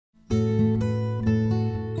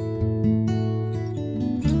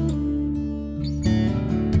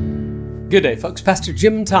Good day, folks. Pastor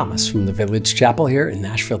Jim Thomas from the Village Chapel here in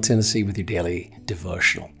Nashville, Tennessee with your daily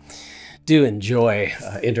devotional. Do enjoy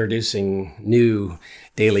introducing new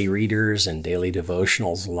daily readers and daily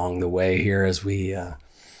devotionals along the way here as we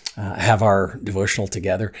have our devotional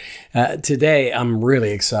together. Today, I'm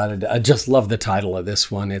really excited. I just love the title of this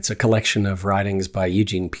one. It's a collection of writings by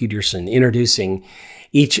Eugene Peterson introducing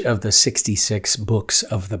each of the 66 books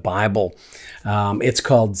of the Bible. It's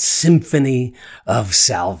called Symphony of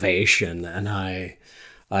Salvation, and I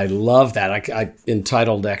love that. I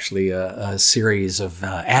entitled actually a series of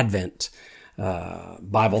Advent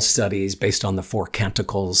Bible studies based on the 4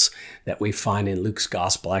 canticles that we find in Luke's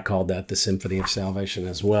Gospel. I called that the Symphony of Salvation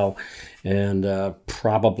as well, and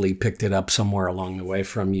probably picked it up somewhere along the way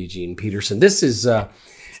from Eugene Peterson. This is,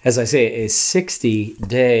 as I say, a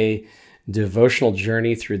 60-day devotional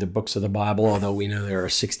journey through the books of the Bible, although we know there are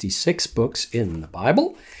 66 books in the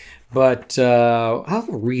Bible. But I'll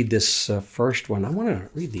read this first one. I want to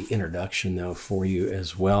read the introduction, though, for you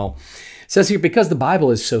as well. It says here, because the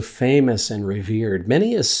Bible is so famous and revered,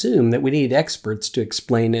 many assume that we need experts to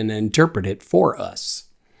explain and interpret it for us.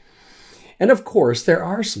 And of course, there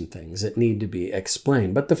are some things that need to be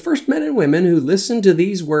explained. But the first men and women who listened to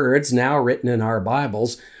these words now written in our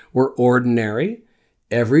Bibles were ordinary,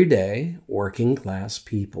 everyday, working-class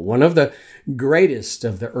people. One of the greatest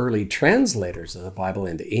of the early translators of the Bible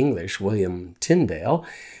into English, William Tyndale,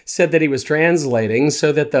 said that he was translating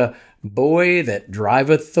so that the boy that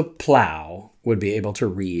driveth the plow would be able to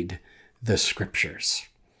read the Scriptures.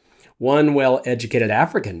 One well-educated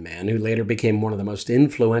African man who later became one of the most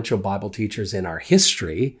influential Bible teachers in our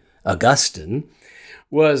history, Augustine,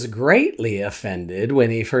 was greatly offended when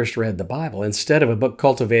he first read the Bible. Instead of a book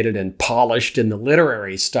cultivated and polished in the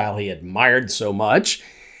literary style he admired so much,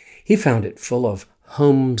 he found it full of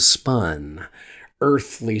homespun,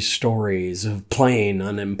 earthly stories of plain,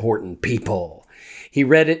 unimportant people. He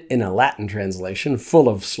read it in a Latin translation full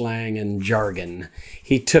of slang and jargon.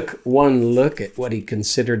 He took one look at what he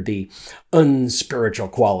considered the unspiritual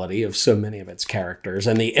quality of so many of its characters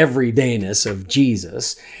and the everydayness of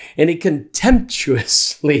Jesus, and he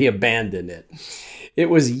contemptuously abandoned it. It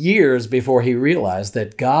was years before he realized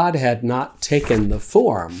that God had not taken the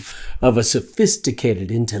form of a sophisticated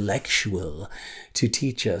intellectual to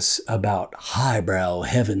teach us about highbrow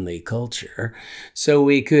heavenly culture so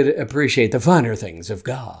we could appreciate the finer things of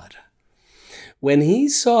God. When he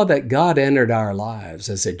saw that God entered our lives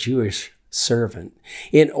as a Jewish servant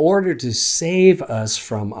in order to save us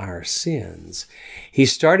from our sins, he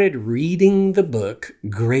started reading the book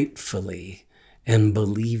gratefully and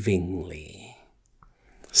believingly.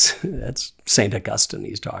 That's St. Augustine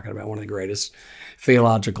he's talking about, one of the greatest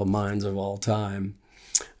theological minds of all time.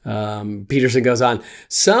 Peterson goes on,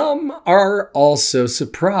 some are also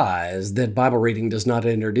surprised that Bible reading does not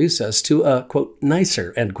introduce us to a, quote,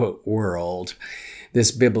 nicer, end quote, world.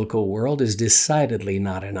 This biblical world is decidedly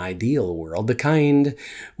not an ideal world, the kind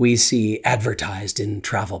we see advertised in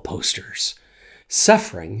travel posters.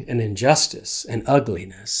 Suffering and injustice and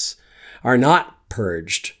ugliness are not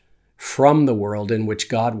purged from the world in which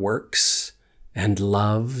God works and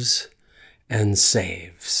loves and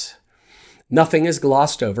saves. Nothing is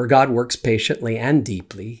glossed over. God works patiently and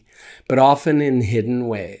deeply, but often in hidden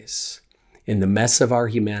ways, in the mess of our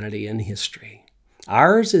humanity and history.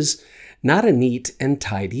 Ours is not a neat and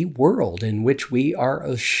tidy world in which we are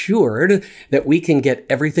assured that we can get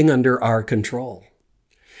everything under our control.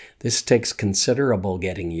 This takes considerable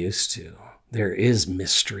getting used to. There is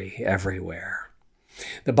mystery everywhere.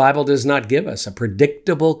 The Bible does not give us a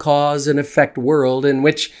predictable cause and effect world in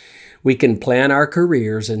which we can plan our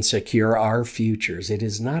careers and secure our futures. It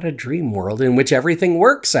is not a dream world in which everything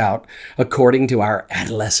works out according to our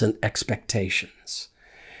adolescent expectations.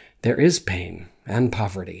 There is pain and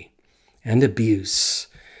poverty and abuse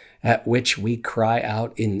at which we cry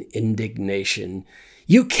out in indignation,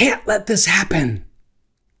 "You can't let this happen!"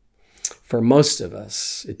 For most of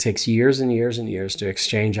us, it takes years and years and years to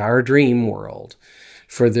exchange our dream world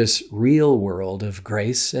for this real world of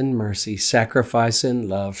grace and mercy, sacrifice and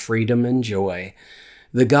love, freedom and joy,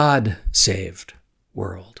 the God-saved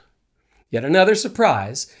world. Yet another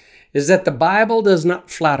surprise is that the Bible does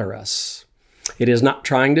not flatter us. It is not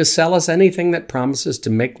trying to sell us anything that promises to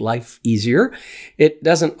make life easier. It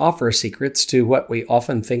doesn't offer secrets to what we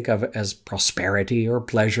often think of as prosperity or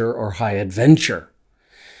pleasure or high adventure.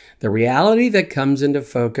 The reality that comes into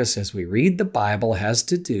focus as we read the Bible has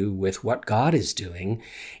to do with what God is doing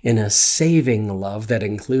in a saving love that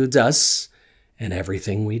includes us and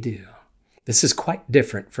everything we do. This is quite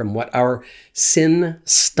different from what our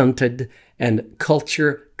sin-stunted and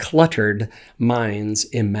culture-cluttered minds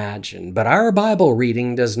imagine. But our Bible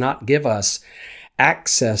reading does not give us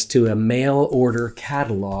access to a mail-order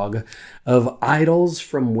catalog of idols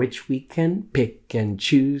from which we can pick and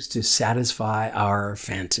choose to satisfy our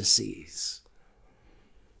fantasies.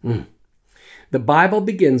 The Bible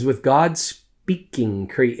begins with God speaking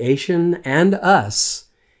creation and us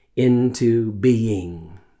into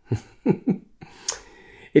being.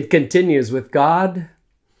 It continues with God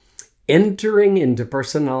entering into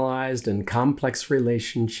personalized and complex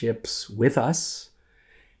relationships with us,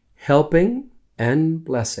 helping and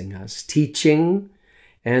blessing us, teaching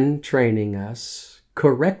and training us,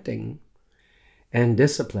 correcting and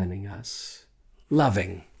disciplining us,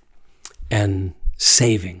 loving and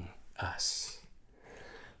saving us.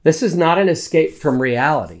 This is not an escape from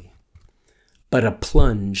reality, but a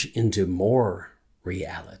plunge into more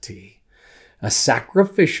reality, a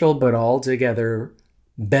sacrificial but altogether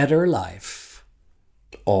better life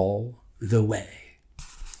all the way.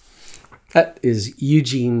 That is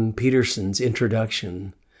Eugene Peterson's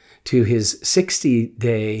introduction to his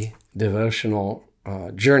 60-day devotional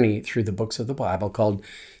journey through the books of the Bible called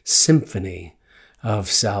Symphony of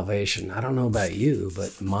Salvation. I don't know about you,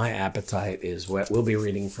 but my appetite is wet. We'll be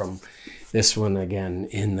reading from this one again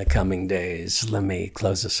in the coming days. Let me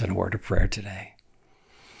close us in a word of prayer today.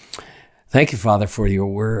 Thank you, Father, for your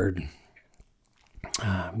word.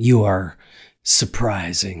 You are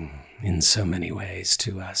surprising in so many ways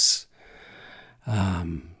to us.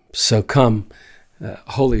 So come,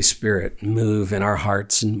 Holy Spirit, move in our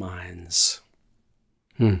hearts and minds.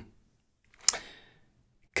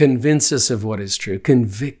 Convince us of what is true.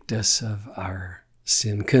 Convict us of our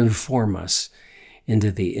sin. Conform us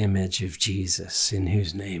into the image of Jesus, in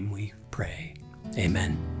whose name we pray.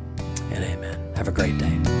 Amen and amen. Have a great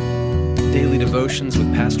day. Daily Devotions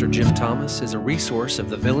with Pastor Jim Thomas is a resource of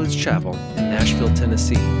the Village Chapel in Nashville,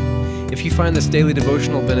 Tennessee. If you find this daily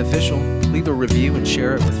devotional beneficial, leave a review and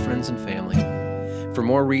share it with friends and family. For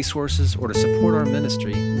more resources or to support our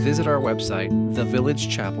ministry, visit our website,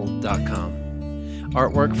 thevillagechapel.com.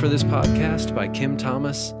 Artwork for this podcast by Kim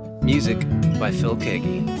Thomas. Music by Phil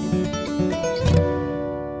Kagi.